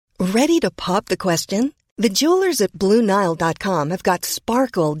Ready to pop the question? The jewelers at BlueNile.com have got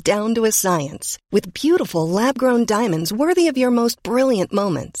sparkle down to a science with beautiful lab-grown diamonds worthy of your most brilliant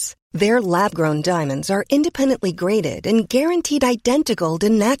moments. Their lab-grown diamonds are independently graded and guaranteed identical to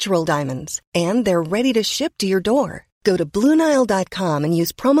natural diamonds, and they're ready to ship to your door. Go to BlueNile.com and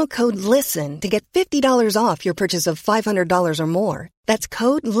use promo code LISTEN to get $50 off your purchase of $500 or more. That's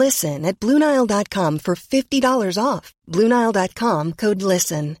code LISTEN at BlueNile.com for $50 off. BlueNile.com, code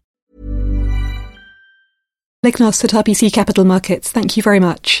LISTEN. Lignos at RBC Capital Markets, thank you very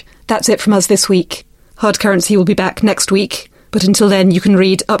much. That's it from us this week. Hard Currency will be back next week, but until then you can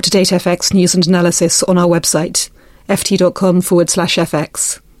read up-to-date FX news and analysis on our website,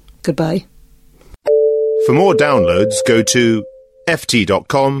 ft.com/FX. Goodbye. For more downloads, go to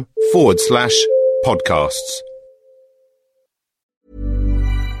ft.com/podcasts.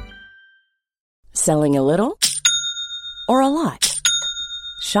 Selling a little or a lot?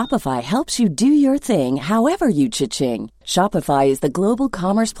 Shopify helps you do your thing however you cha-ching. Shopify is the global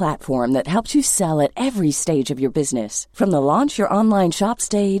commerce platform that helps you sell at every stage of your business. From the launch your online shop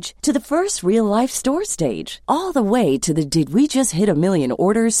stage to the first real-life store stage, all the way to the did we just hit a million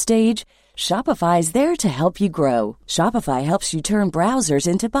orders stage. Shopify is there to help you grow. Shopify helps you turn browsers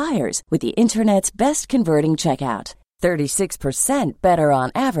into buyers with the internet's best converting checkout. 36% better on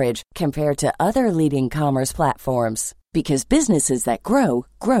average compared to other leading commerce platforms. Because businesses that grow,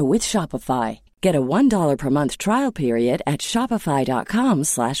 grow with Shopify. Get a $1 per month trial period at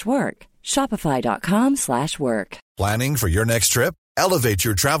shopify.com/work. Shopify.com/work. Planning for your next trip? Elevate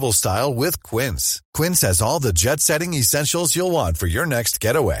your travel style with Quince. Quince has all the jet-setting essentials you'll want for your next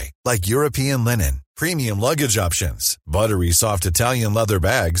getaway, like European linen, premium luggage options, buttery soft Italian leather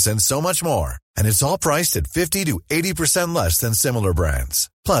bags, and so much more. And it's all priced at 50 to 80% less than similar brands.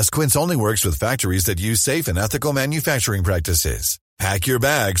 Plus, Quince only works with factories that use safe and ethical manufacturing practices. Pack your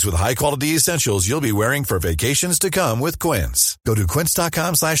bags with high-quality essentials you'll be wearing for vacations to come with Quince. Go to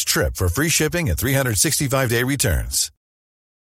quince.com/trip for free shipping and 365-day returns.